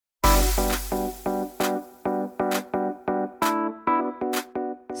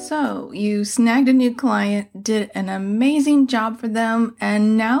So, you snagged a new client, did an amazing job for them,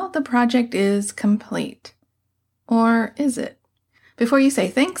 and now the project is complete. Or is it? Before you say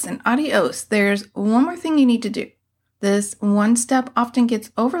thanks and adios, there's one more thing you need to do. This one step often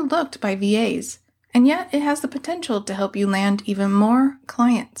gets overlooked by VAs, and yet it has the potential to help you land even more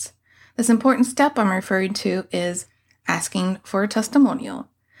clients. This important step I'm referring to is asking for a testimonial.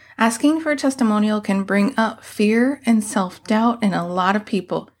 Asking for a testimonial can bring up fear and self-doubt in a lot of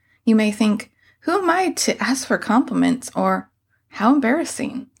people. You may think, who am I to ask for compliments? Or, how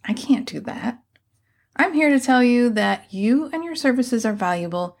embarrassing. I can't do that. I'm here to tell you that you and your services are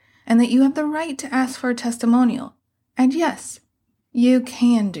valuable and that you have the right to ask for a testimonial. And yes, you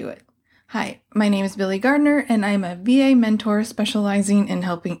can do it. Hi, my name is Billy Gardner and I'm a VA mentor specializing in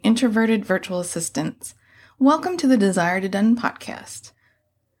helping introverted virtual assistants. Welcome to the Desire to Done podcast.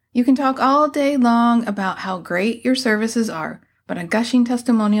 You can talk all day long about how great your services are, but a gushing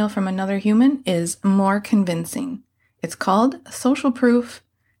testimonial from another human is more convincing. It's called social proof,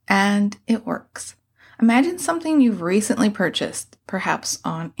 and it works. Imagine something you've recently purchased, perhaps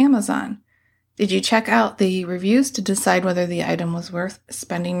on Amazon. Did you check out the reviews to decide whether the item was worth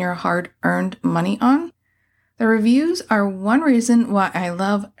spending your hard-earned money on? The reviews are one reason why I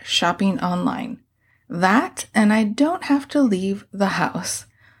love shopping online. That, and I don't have to leave the house.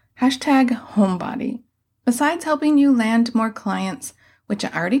 #homebody. Besides helping you land more clients, which I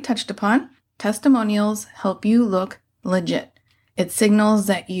already touched upon, testimonials help you look legit. It signals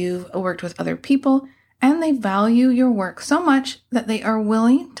that you've worked with other people and they value your work so much that they are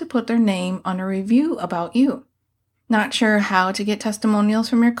willing to put their name on a review about you. Not sure how to get testimonials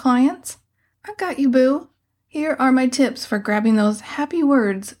from your clients? I got you, boo. Here are my tips for grabbing those happy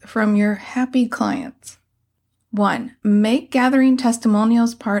words from your happy clients. 1. Make gathering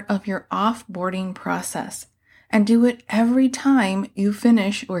testimonials part of your offboarding process and do it every time you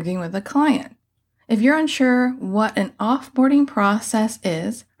finish working with a client. If you're unsure what an offboarding process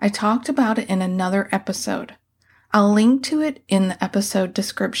is, I talked about it in another episode. I'll link to it in the episode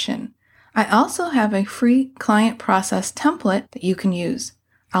description. I also have a free client process template that you can use.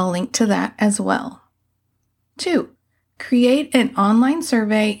 I'll link to that as well. 2. Create an online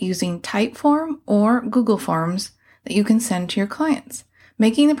survey using Typeform or Google Forms that you can send to your clients.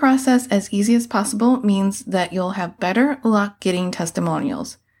 Making the process as easy as possible means that you'll have better luck getting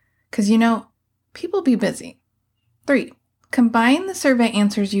testimonials. Because people be busy. 3. Combine the survey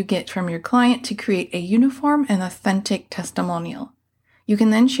answers you get from your client to create a uniform and authentic testimonial. You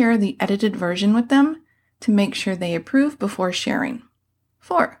can then share the edited version with them to make sure they approve before sharing.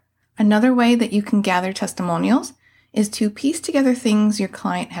 4. Another way that you can gather testimonials is to piece together things your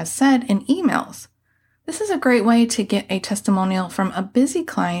client has said in emails. This is a great way to get a testimonial from a busy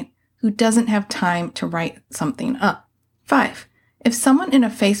client who doesn't have time to write something up. 5. If someone in a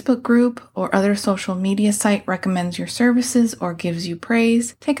Facebook group or other social media site recommends your services or gives you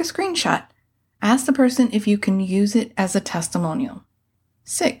praise, take a screenshot. Ask the person if you can use it as a testimonial.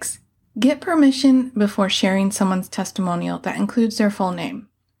 6. Get permission before sharing someone's testimonial that includes their full name.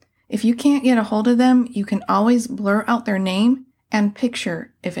 If you can't get a hold of them, you can always blur out their name and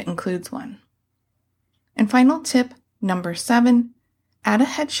picture if it includes one. And final tip, number 7, add a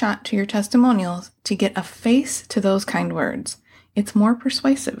headshot to your testimonials to get a face to those kind words. It's more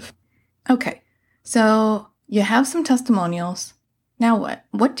persuasive. Okay, so you have some testimonials. Now what?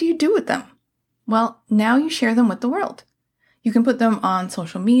 What do you do with them? Well, now you share them with the world. You can put them on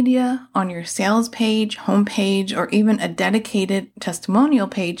social media, on your sales page, homepage, or even a dedicated testimonial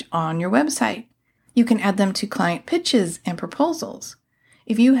page on your website. You can add them to client pitches and proposals.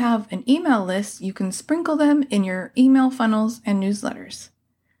 If you have an email list, you can sprinkle them in your email funnels and newsletters.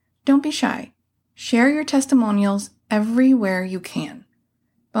 Don't be shy. Share your testimonials everywhere you can.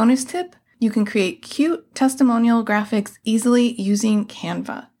 Bonus tip, you can create cute testimonial graphics easily using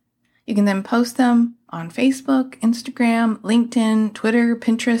Canva. You can then post them on Facebook, Instagram, LinkedIn, Twitter,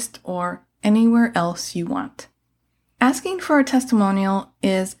 Pinterest, or anywhere else you want. Asking for a testimonial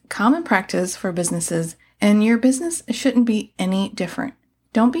is common practice for businesses, and your business shouldn't be any different.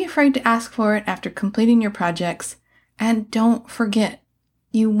 Don't be afraid to ask for it after completing your projects, and don't forget,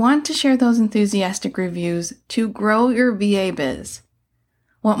 you want to share those enthusiastic reviews to grow your VA biz.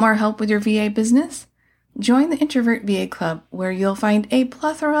 Want more help with your VA business? Join the Introvert VA Club, where you'll find a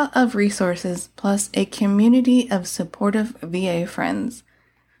plethora of resources plus a community of supportive VA friends.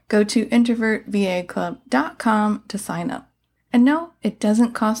 Go to introvertvaclub.com to sign up. And no, it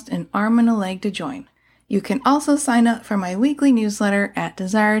doesn't cost an arm and a leg to join. You can also sign up for my weekly newsletter at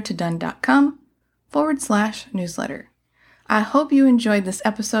desiretodone.com/newsletter. I hope you enjoyed this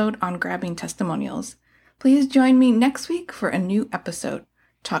episode on grabbing testimonials. Please join me next week for a new episode.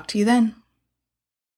 Talk to you then.